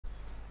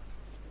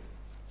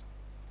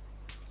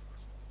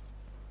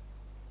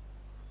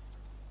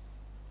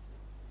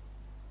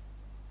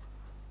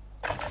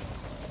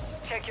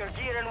Check your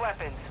gear and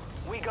weapons.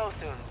 We go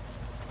soon.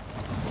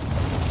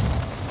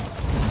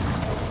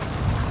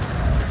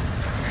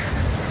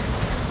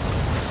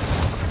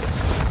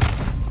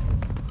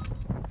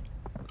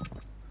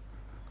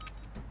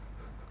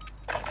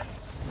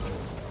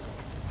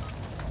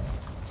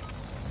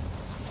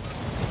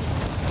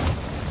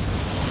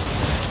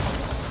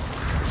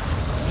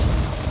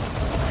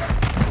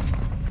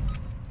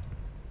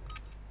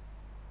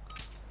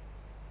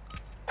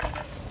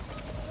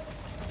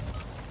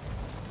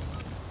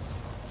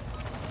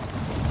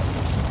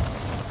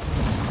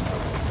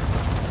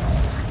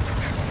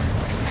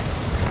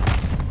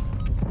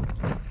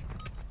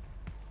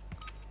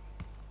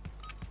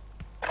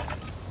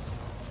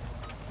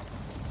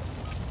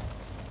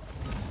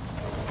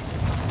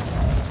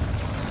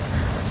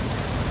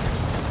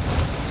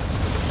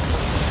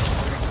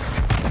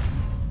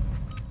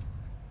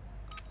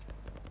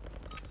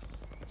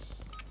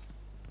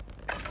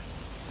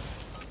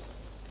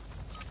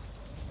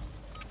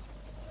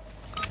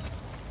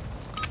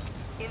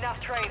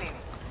 Enough training.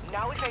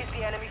 Now we face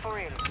the enemy for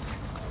real.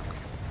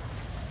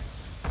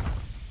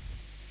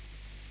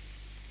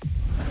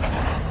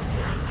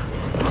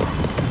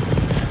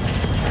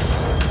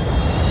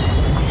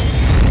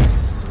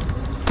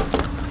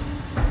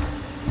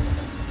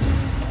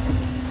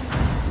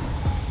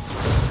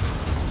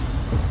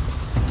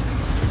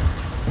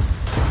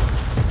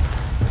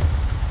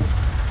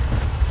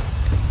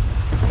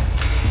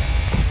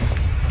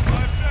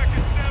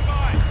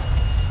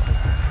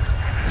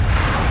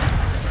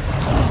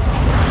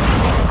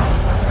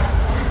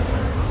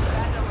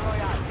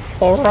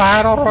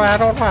 Alright.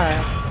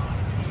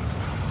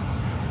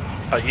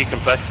 You can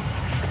play.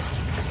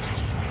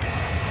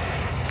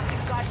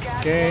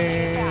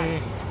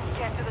 Okay.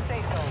 Get to the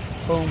safe zone.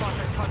 Boom.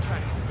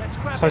 Contract. Let's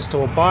grab Close to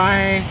a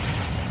buy.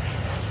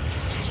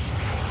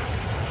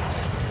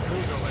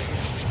 Moved over here.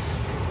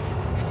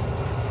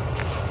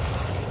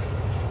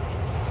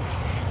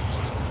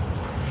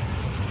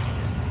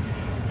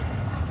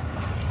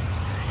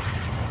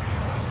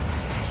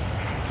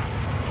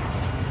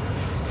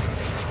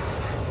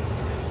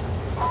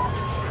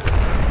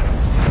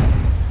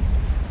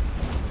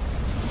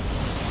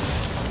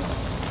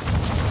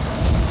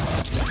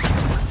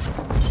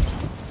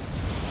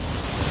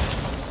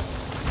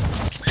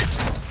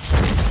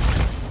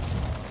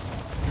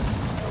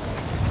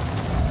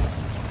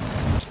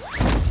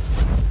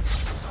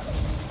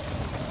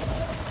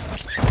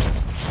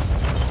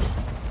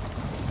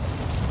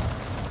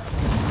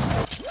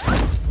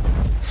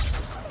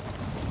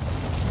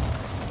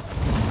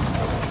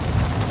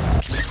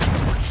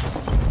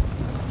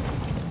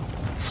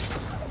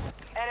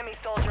 Enemy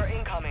soldier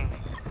incoming.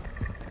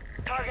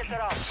 Target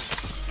set up.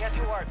 Get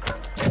to work.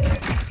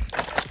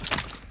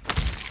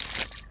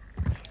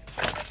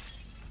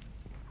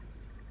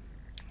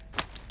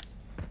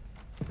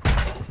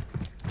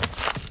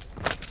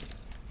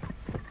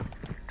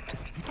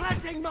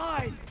 Planting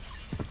mine!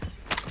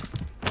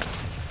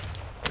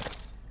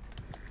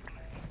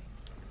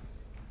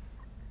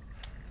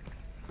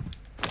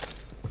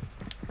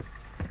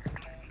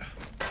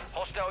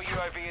 Hostile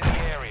UAV in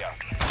the area.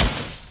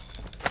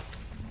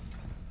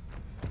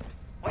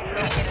 We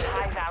located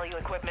high-value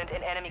equipment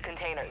in enemy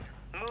containers.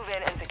 Move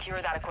in and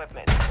secure that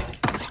equipment.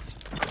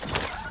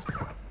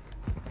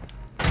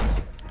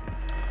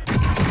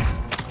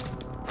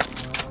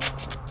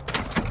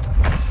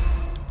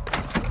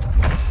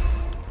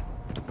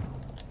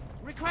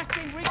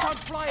 Requesting recon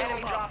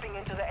Enemy flyover! dropping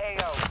into the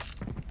AO.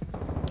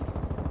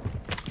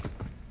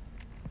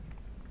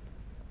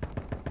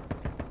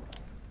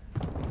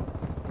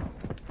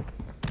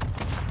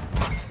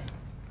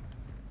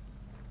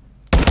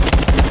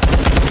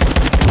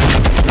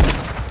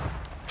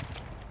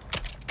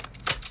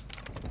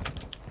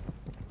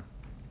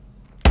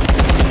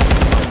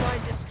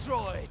 Mine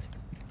destroyed!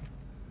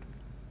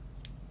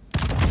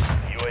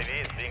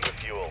 UAV is being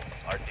refuel.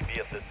 RTB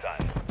at this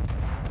time.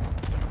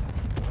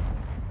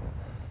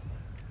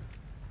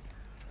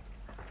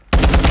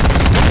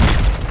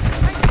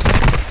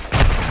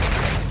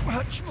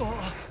 Much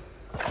more!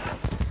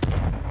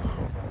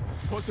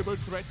 Possible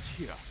threats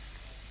here.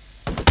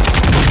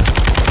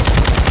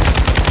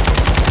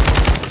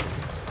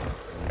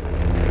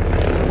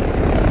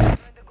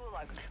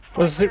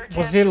 Was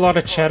there a lot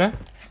of chatter?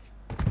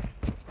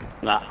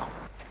 Nah.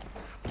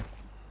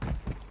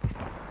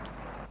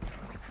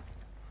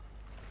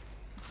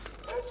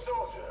 Dead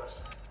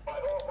soldiers, I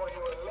offer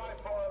you a life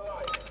for a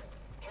life.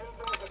 Kill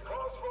those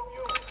across from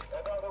you,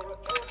 and I will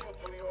return you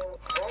to your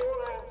full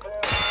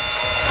intel.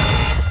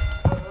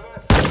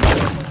 Unless for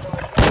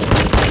my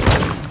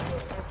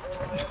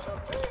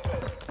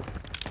entertainment.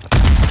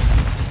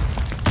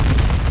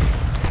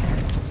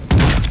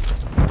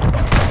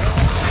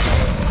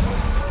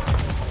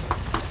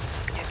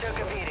 You took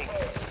a beating.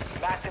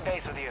 Back to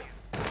base with you.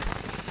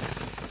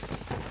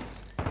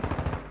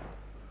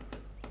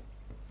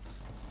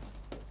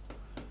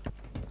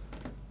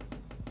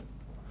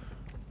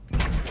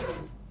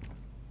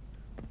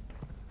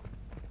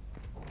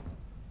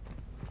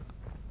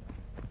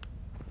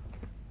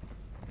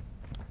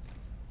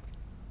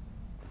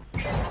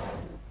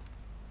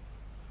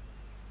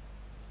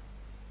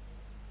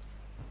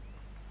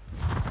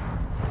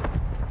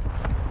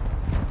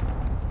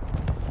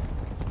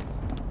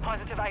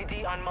 positive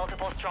ID on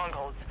multiple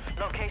strongholds.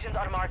 Locations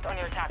are marked on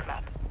your attack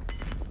map.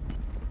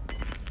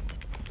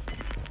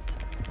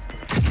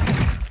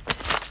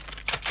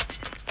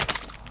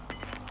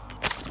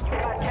 You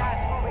got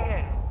gas moving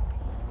in.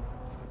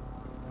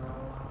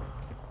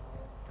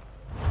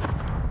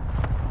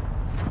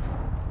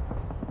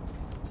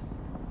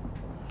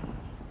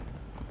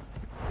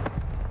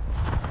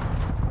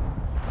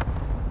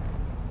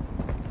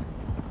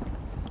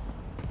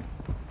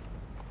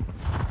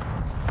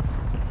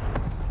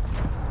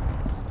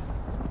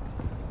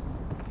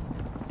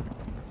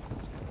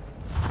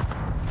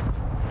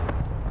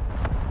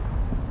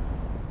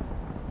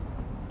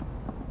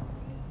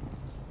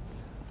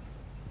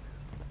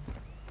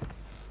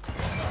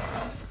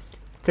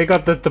 They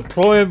got the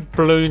deployment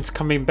balloons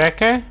coming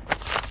back, eh?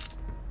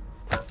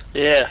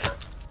 Yeah.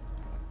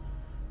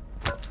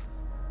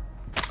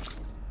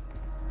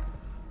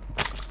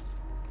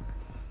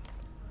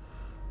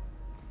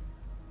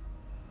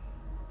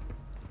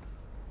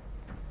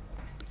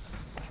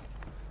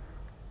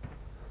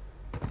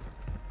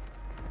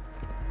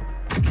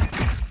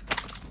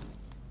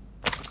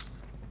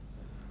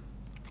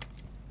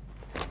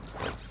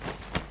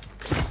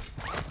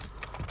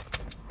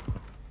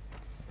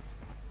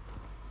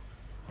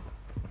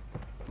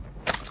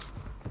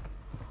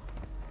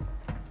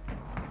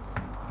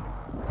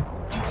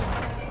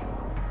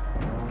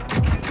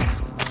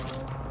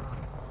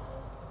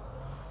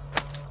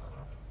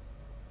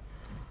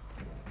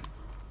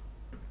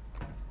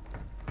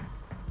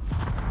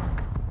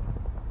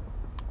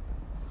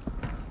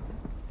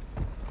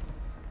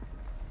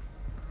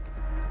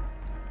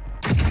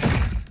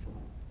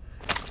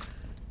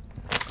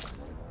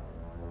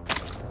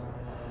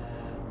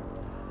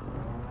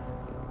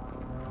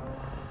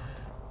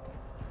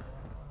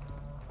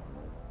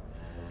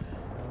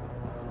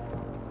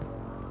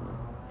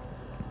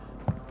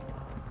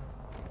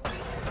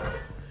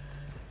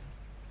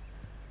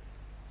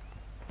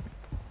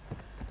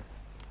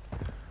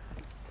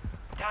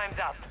 Time's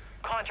up.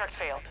 Contract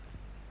failed.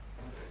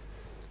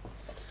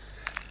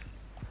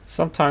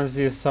 Sometimes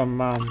there's some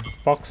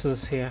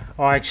boxes here.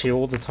 Oh, actually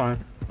all the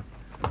time.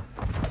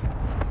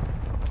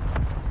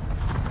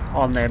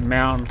 On that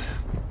mound.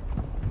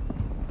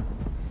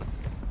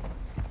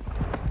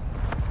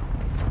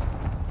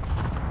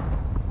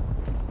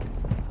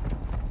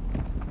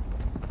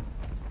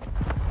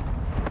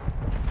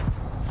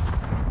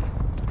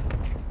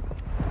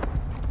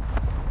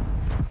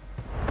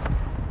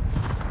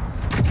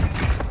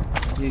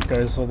 It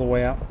goes all the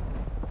way up.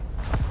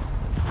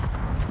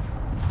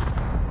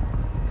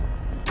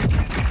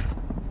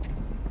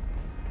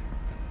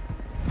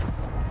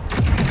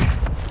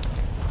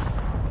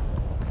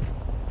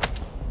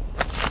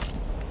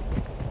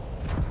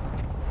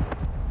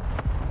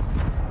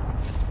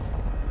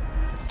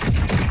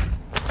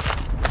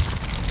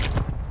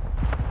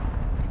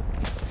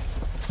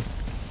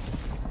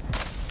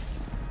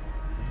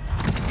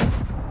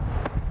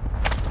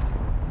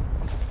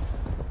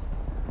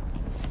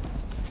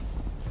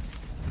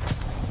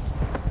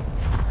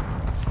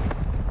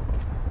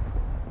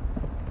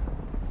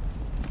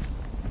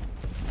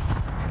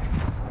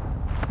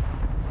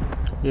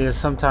 Yeah,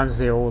 sometimes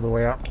they're all the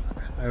way up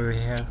over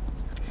here.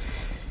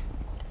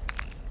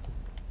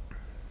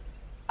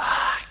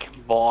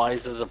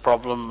 Boys is a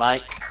problem,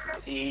 mate.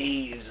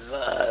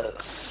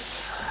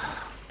 Jesus.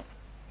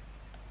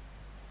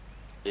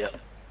 Yep.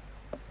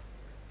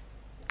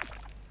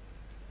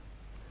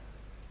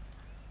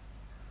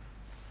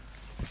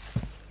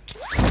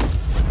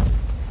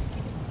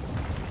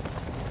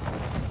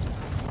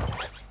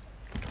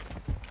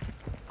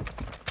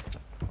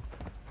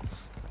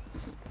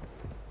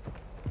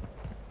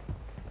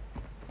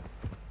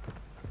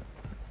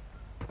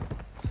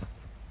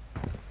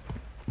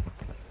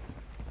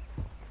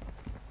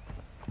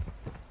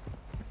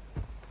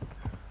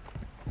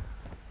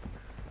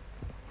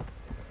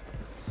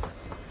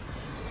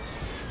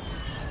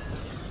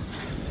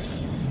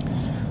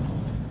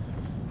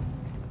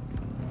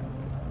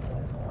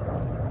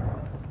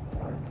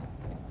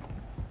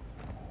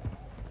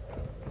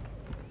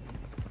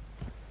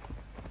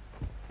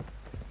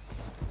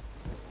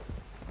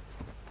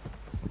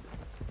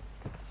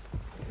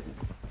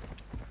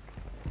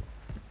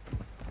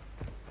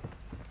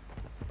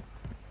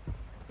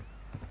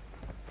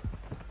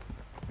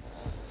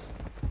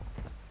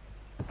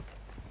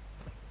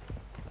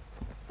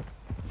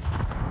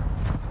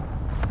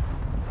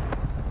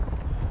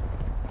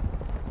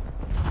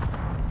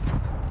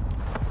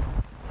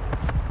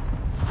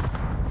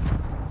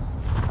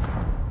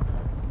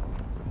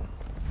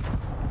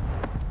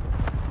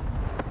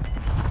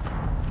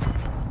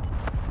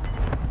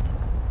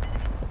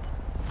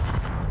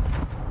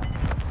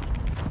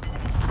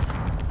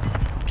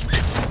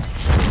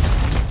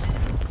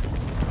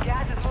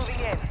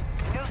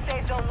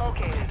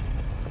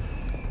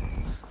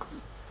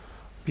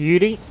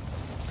 Beauty.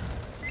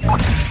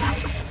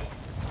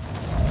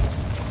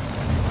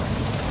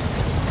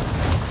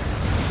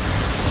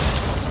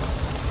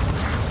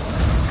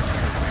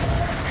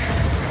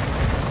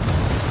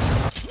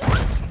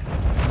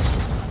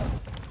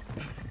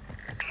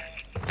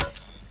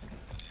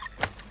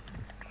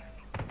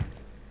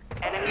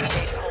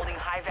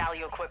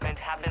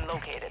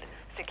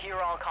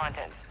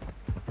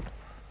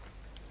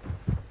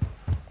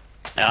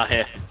 Out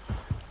here.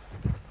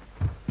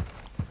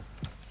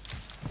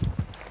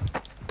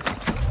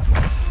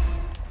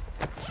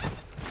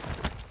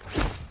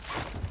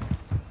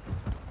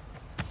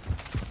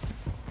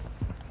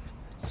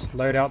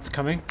 Loadout's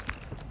coming.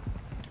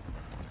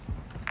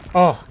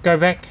 Oh, go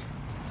back.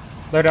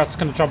 Loadout's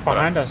gonna jump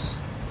behind us.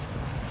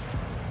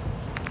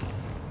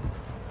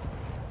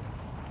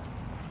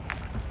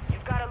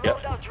 You've got a Yep.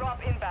 loadout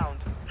drop inbound.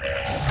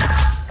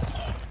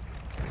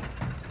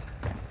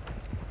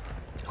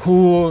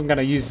 Ooh, I'm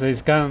gonna use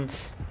these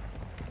guns.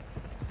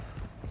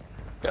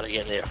 Gotta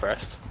get there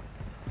first.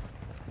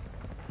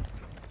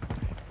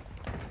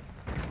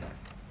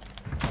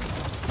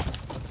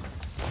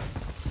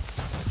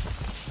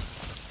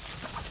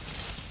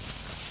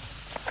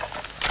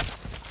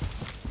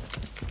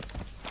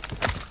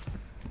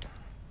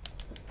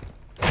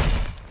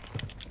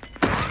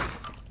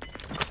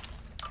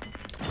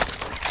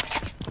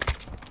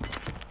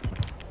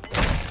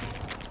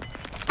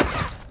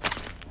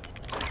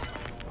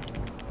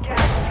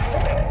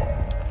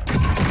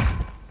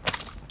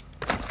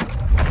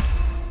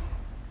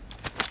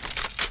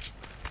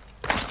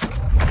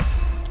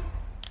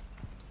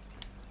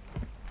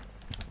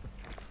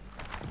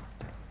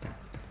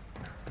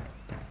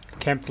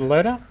 Camp the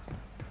loadout.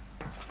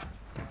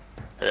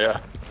 Yeah.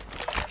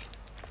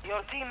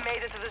 Your team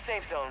made it to the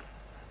safe zone.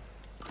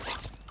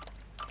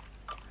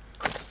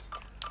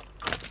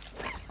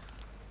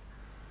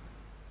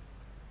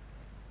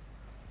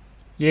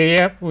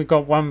 Yeah, we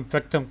got one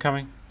victim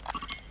coming.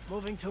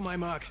 Moving to my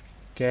mark.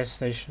 Gas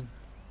station.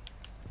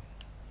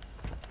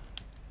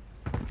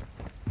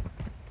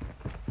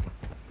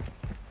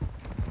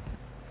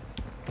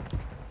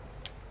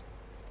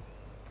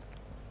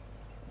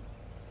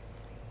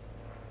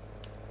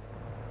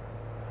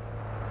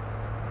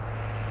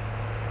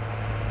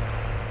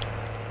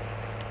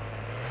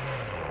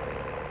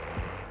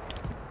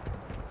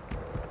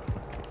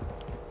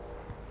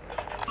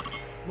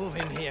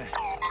 Moving here.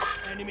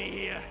 Enemy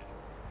here.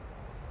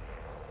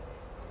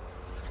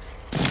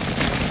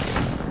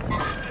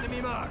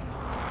 Enemy marked.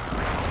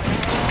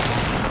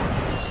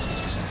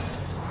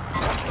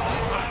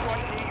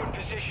 Right near your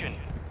position.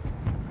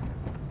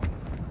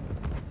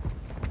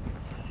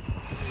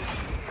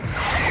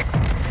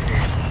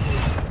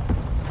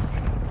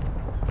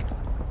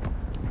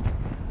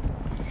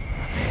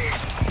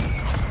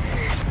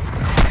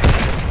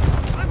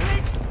 I'm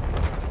hit.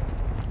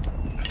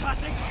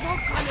 Passing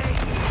smoke grenade.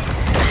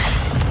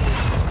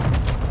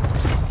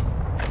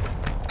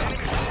 Enemy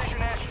precision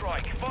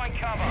airstrike. Find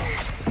cover.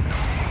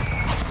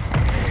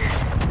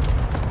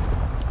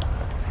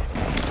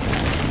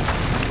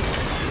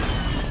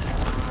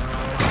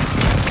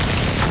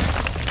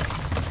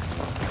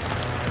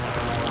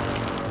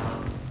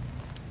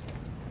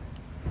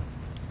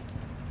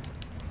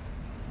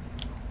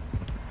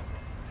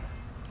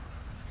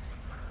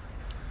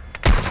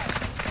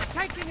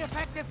 Taking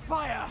effective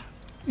fire.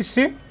 You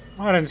see him?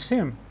 I don't see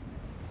him.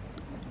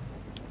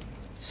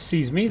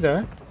 Sees me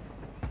though.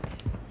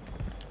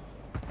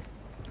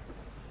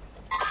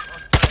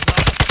 Hostile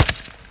marked.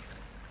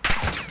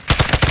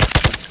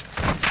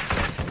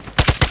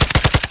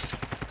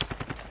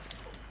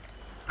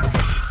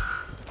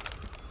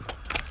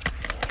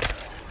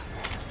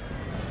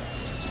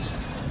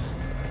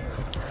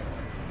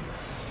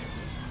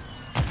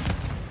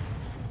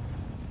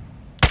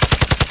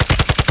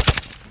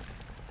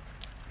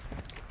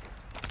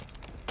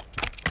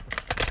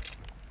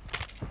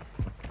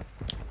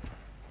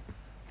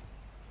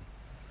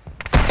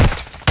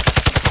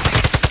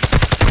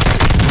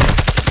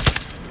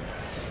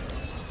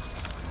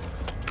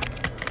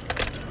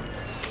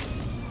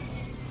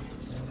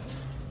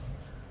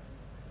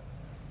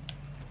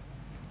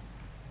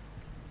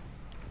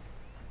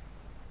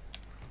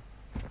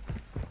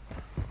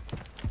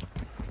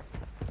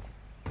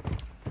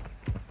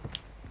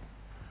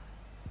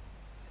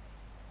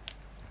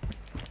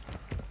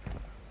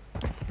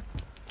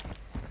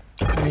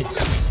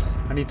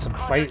 I need some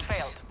Hunters plates.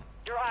 failed.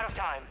 You're out of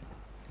time.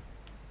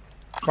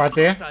 Right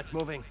there. Hostiles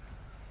moving.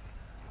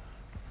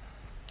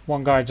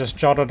 One guy just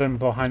jotted in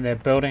behind their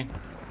building.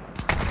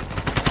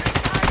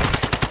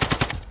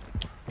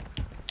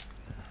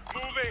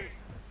 Moving.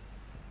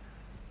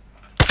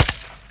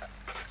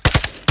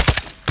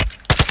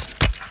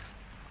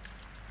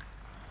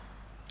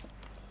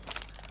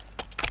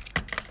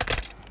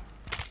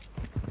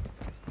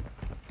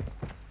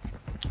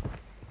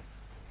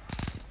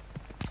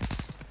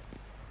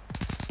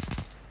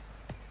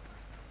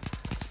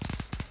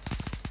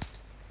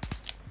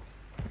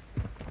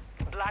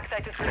 Black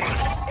site is clear.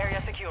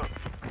 Area secure.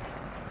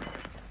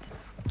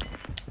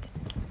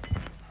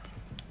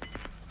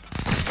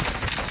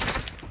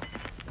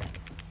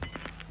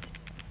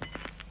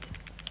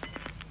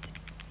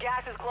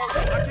 Gas is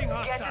closing. Marking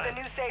Get to the hostiles.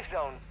 new safe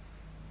zone.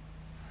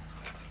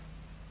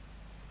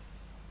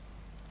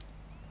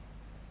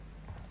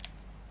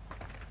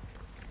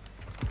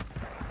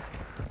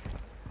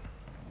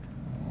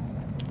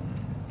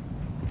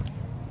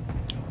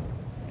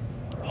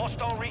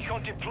 Hostile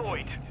recon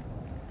deployed.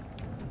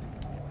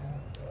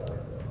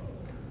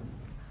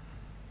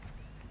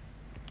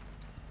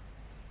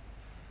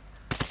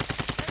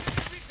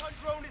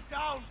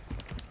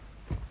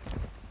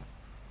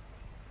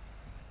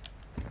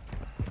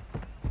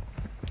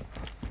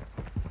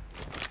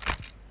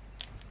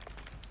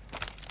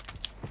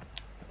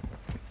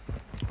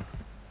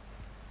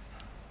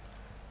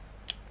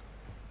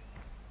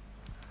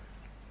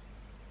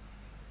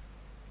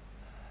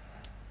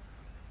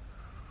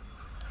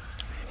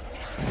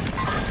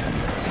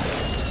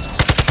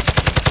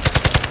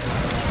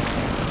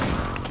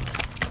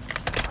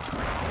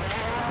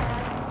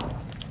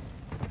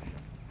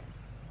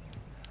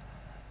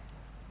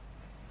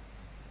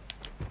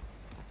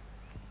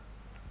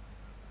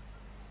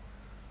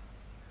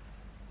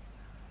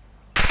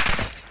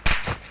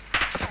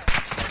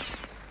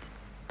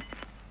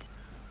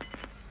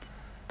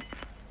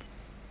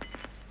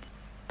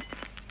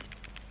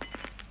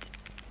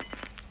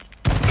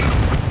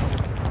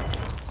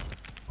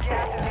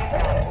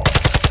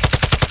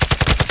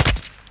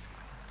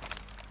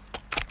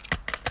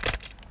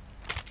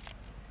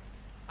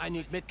 I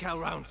need mid-cal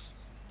rounds.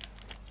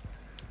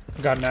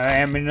 Got no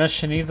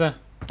ammunition either.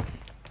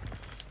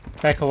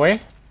 Back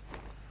away.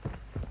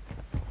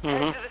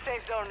 Head to the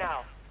safe zone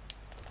now.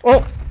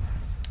 Oh!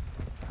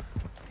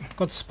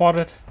 Got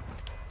spotted.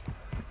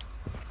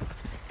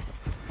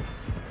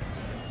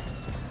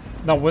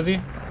 Not with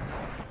you.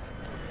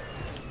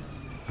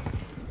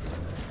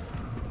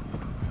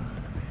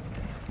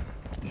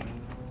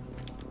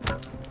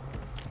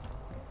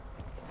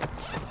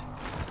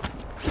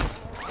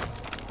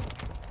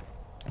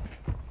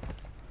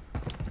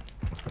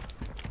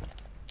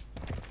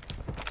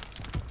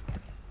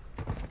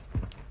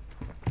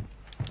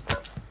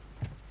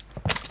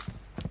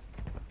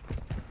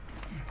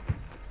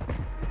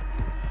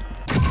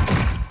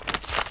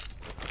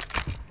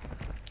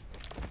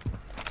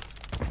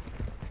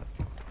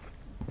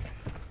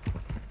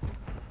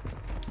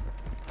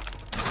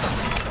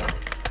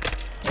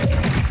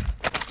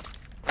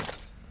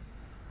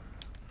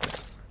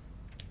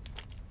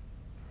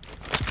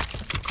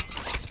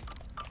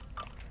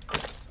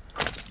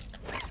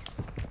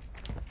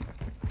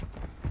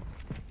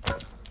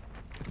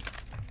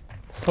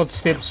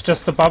 Footsteps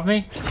just above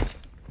me.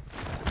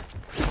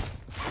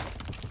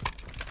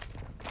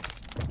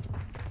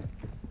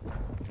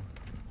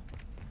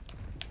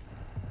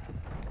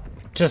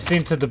 Just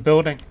into the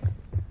building.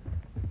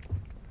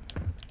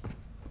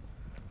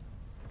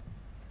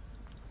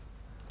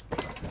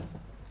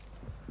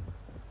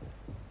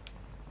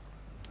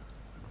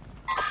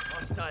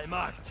 Hostile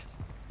marked.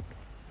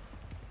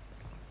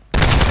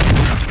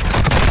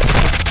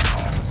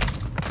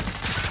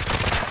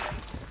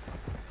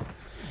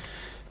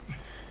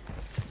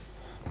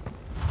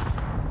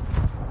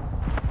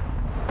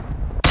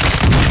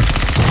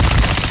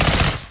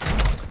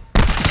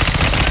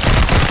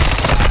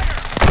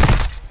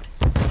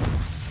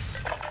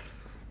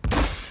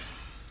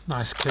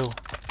 Nice kill.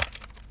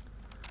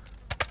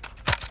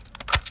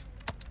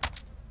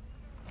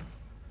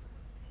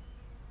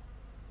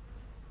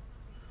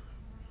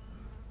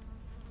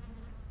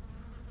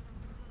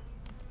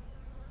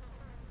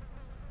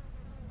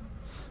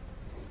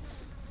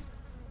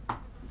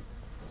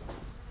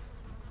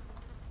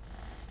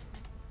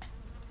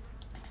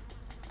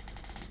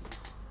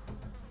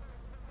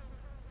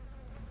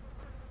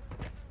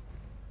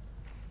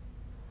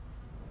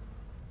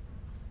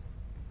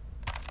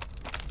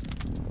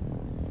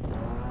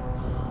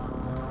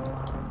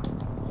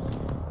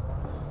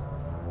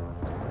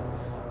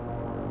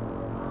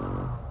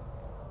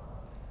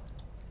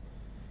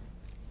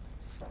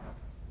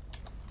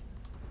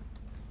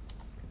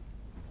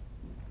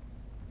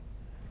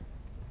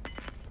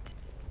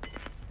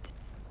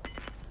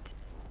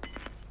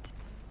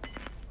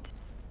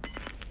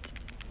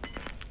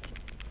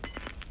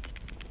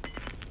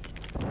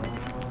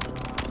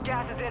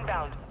 Gas is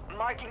inbound.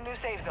 Marking new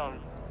safe zone.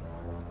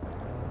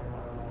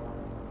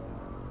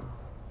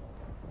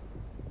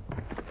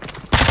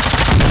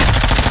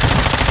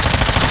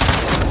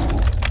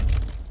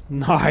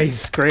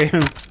 Nice,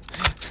 Graham.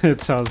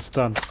 That's how it's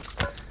done.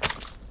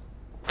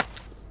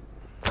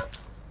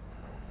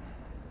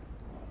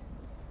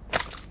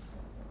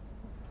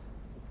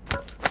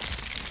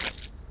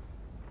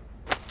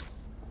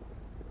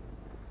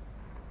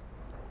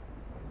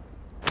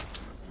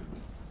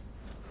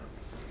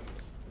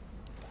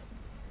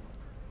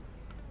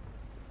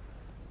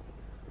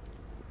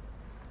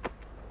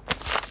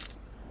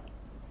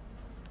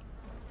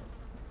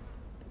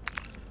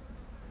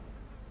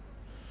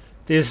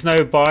 There's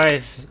no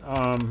buys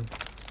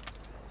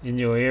in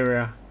your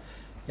area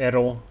at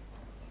all.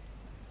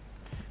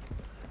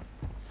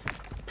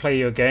 Play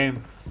your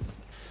game.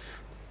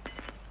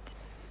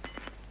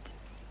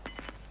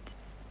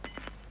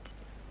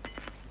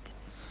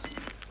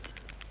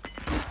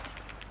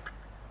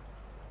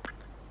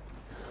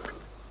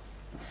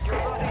 You're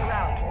losing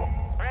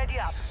ground. Ready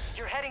up.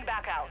 You're heading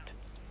back out.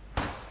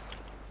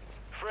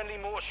 Friendly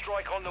mortar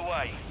strike on the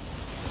way.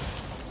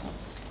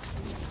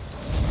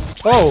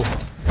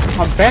 Oh!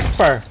 I'm back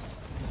far.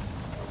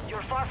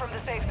 You're far from the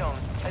safe zone.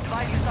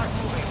 Advise you start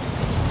moving.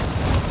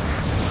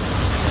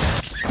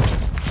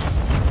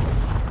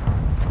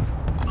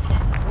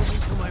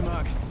 Moving to my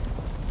mark.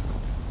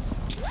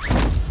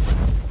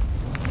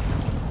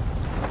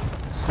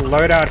 It's a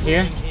loadout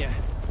here. Moving here.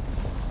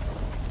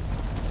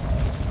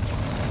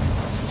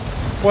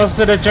 Was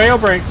it a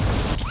jailbreak?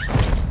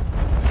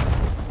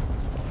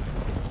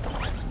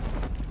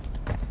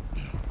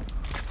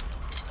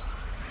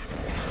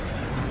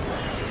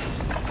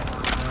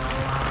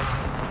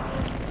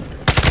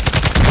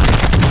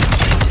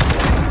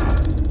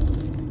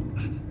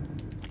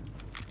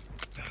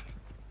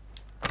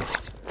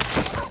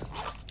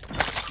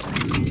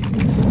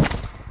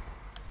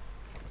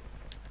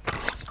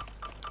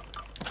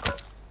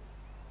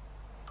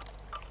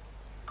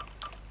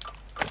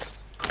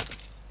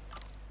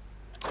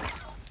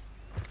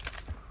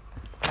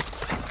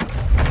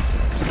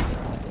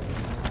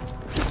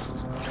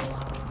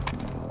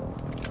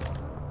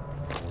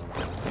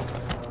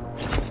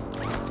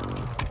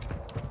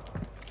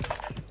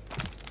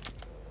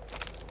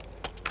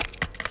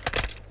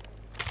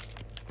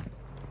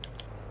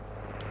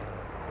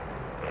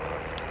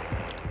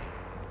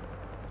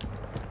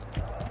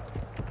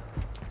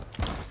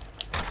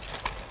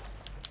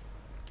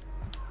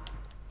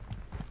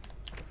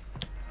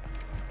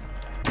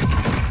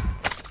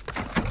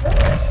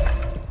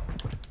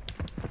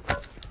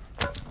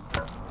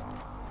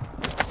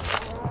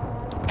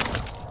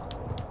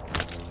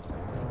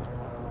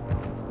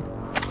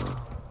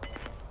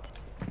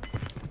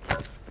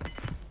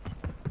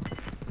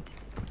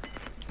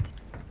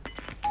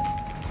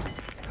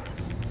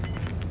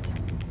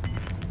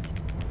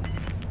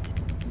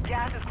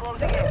 Gas is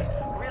closing in.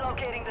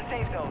 Relocating the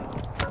safe zone.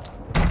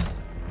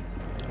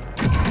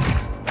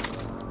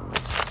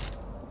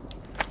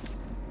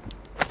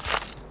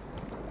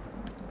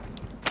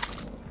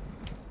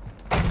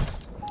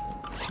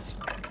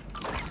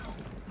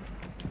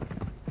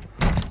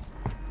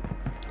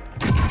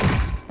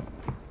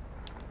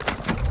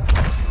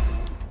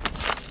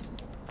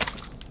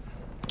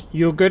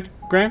 You good,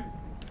 Graham?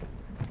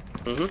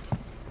 Mm-hmm.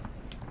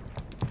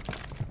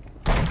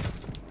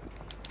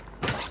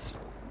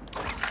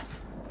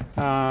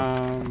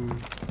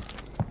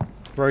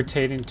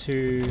 Rotate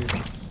into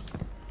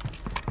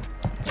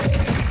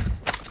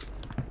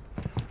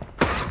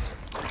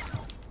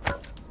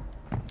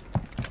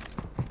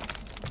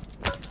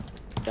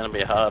Gonna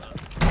be hard.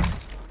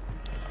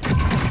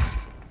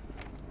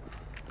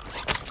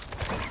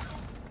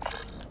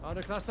 Found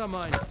a cluster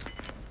mine.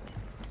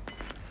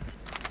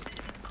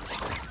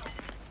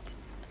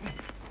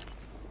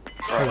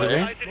 over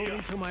there.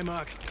 Moving to my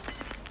mark.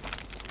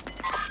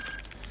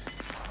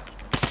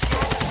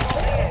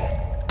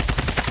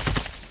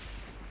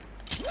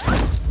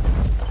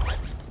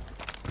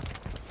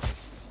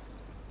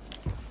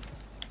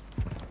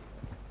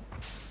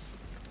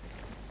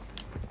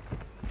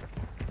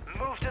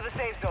 Move to the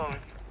safe zone.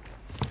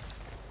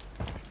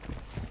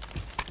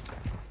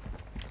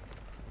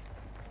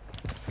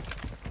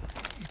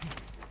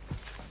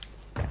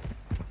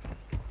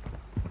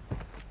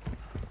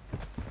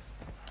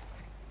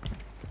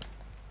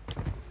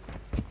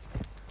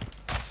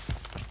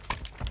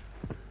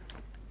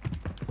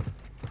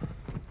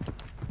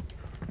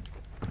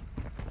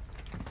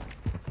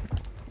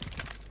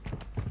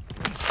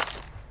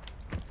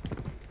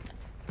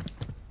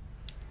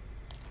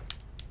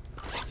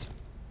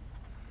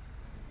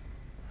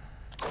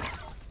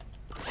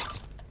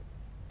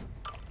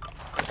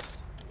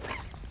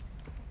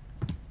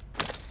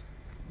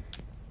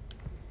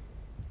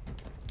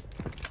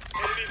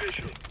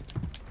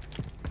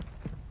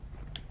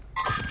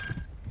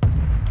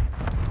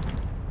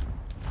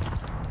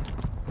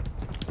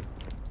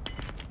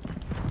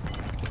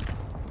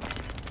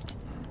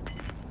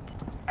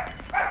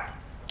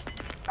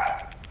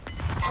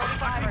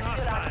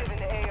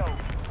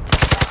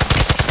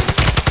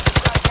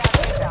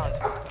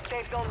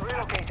 Safe zone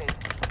relocated.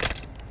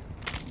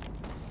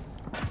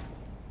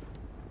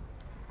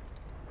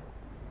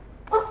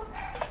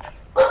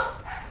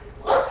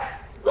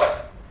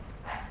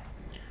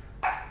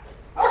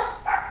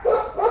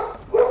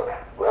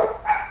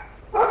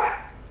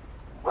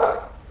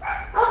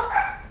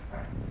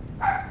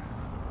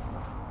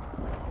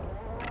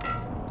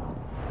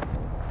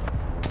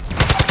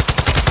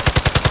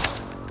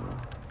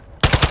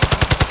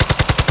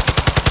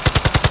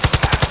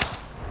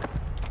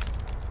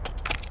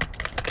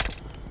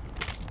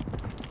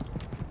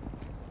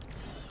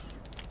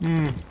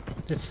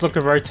 Let's look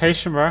at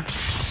rotation, bro. Gas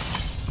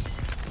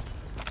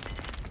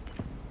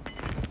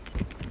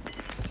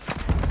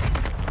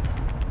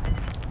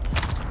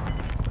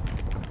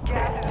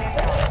is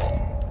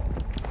inbound.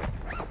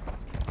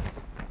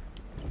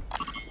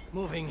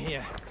 Moving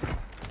here.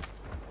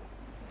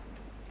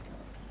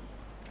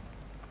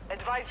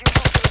 Advise you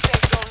move to the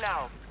safe zone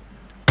now.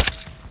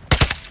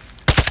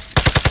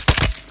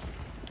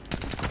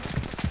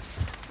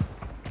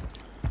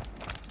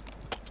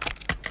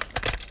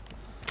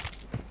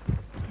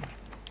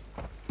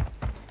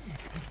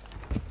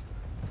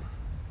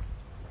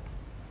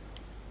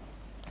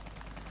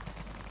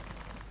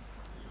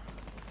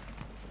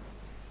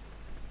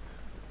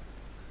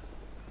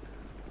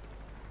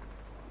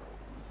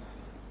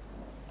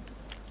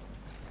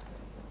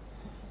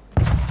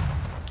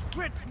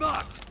 Grid's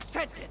marked.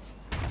 Send it.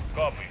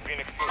 Copy.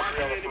 Phoenix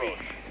 2-3 on approach.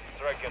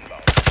 Strike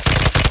inbound.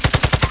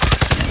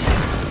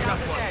 Down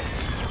to 10.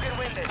 You can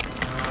win this.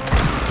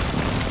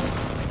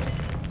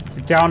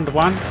 Downed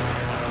one.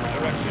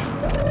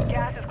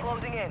 Gas is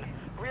closing in.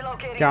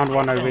 Relocating. Downed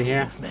one over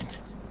here. Movement.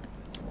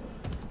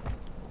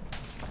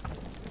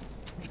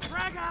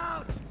 Frag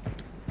out.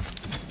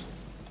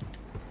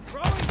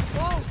 Throwing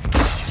smoke.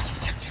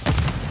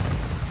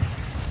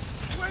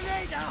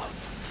 Grenade out.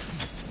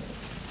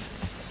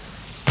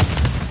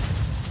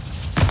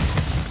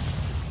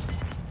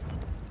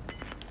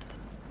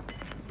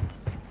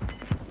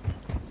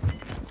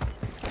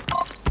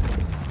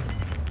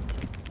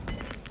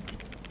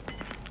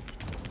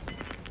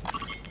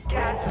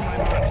 Gas To my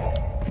mark.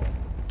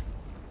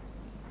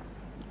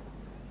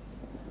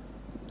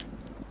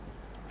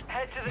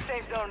 Head to the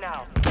safe zone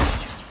now.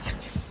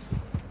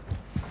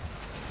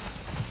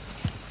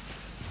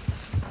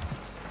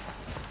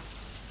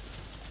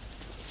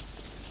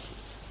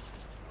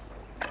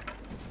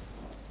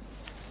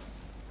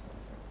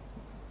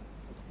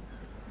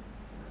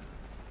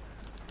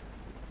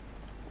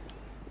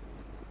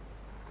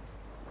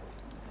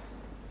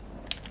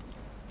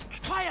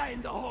 Fire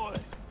in the hole.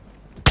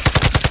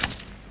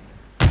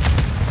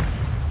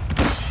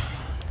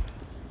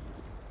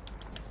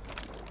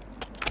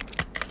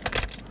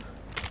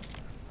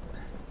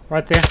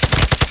 Right there.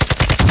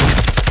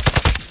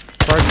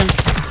 Broken.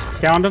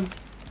 Downed him.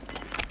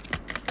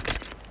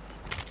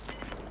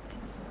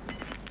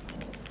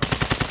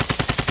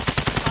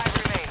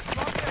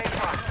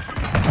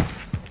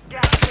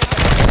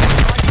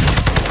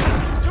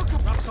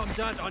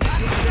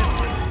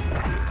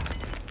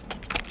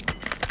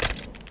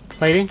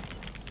 Plating.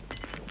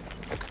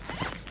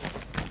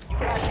 You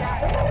got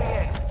gas moving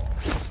in.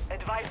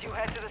 Advise you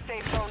head to the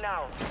safe zone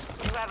now.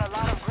 You have a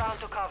lot of ground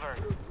to cover.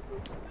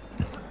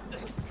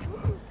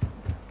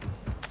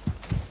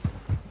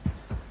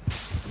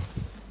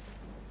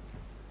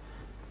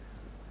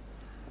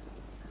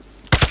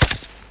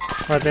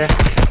 Right there.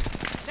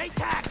 They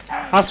tagged me.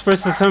 Us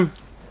versus him.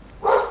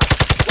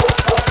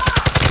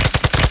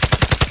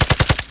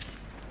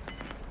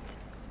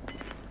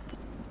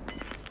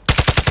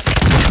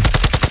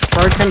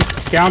 Broken.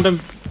 Downed him.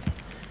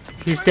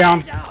 He's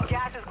down.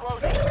 Gas is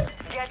closing.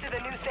 Get to the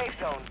new safe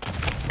zone.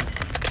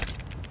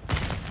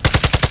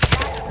 Gas is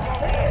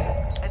closing in.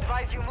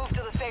 Advise you move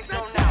to the safe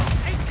zone now.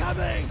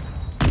 Incoming.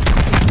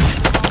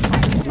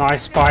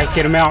 Nice spike.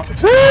 Get him out.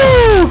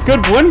 Woo!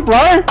 Good win,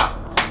 bro.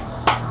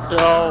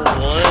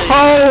 Holy.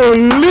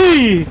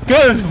 Holy!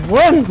 Good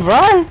win,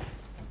 bro.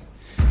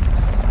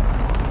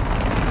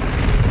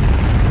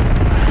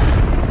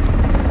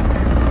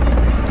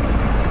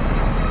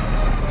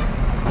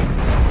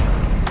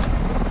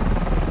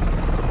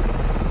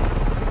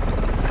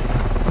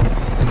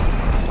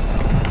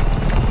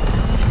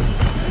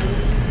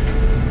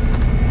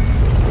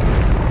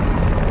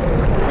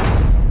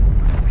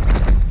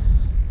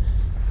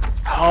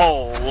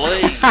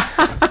 Holy.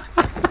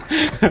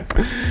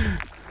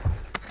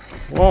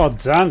 Well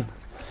done.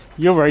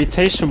 Your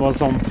rotation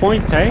was on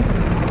point, eh?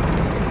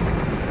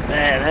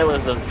 Man, that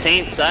was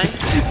intense, eh?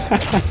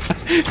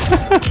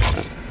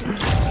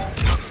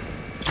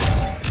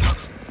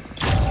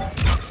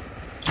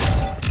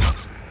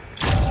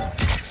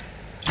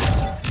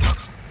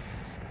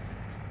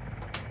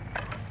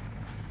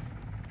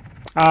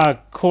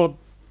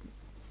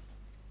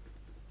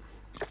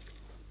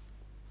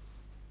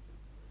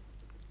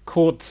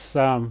 Court's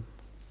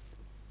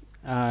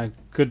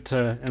good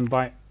to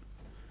invite.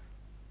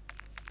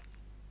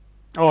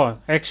 Oh,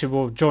 actually,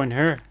 we'll join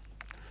her.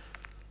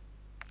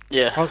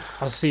 Yeah.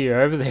 I'll see you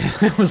over there.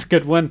 That was a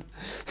good win.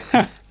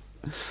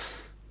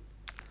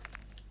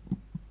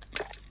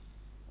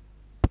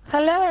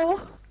 Hello.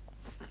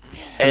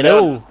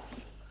 Hello.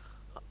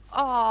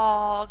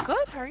 Oh,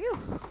 good. How are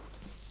you?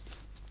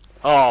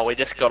 Oh, we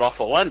just got off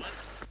a win.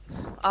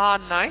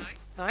 Nice.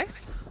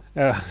 Nice.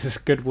 This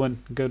good win.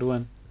 Good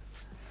win.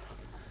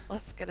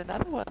 Let's get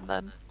another one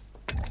then.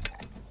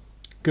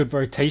 Good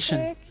rotation.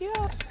 Heck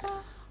yeah.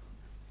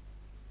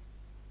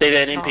 See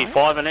that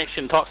MP5 in Nice.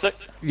 action, Toxic?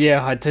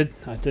 Yeah, I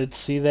did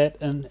see that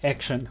in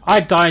action.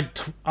 I died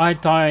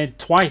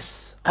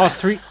twice. Oh,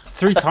 three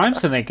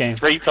times in that game.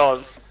 3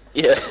 times.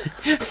 Yeah.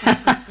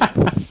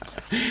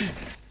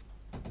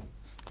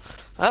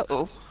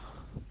 Uh-oh.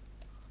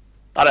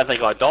 I don't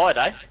think I died,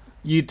 eh?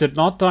 You did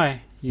not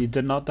die. You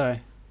did not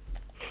die.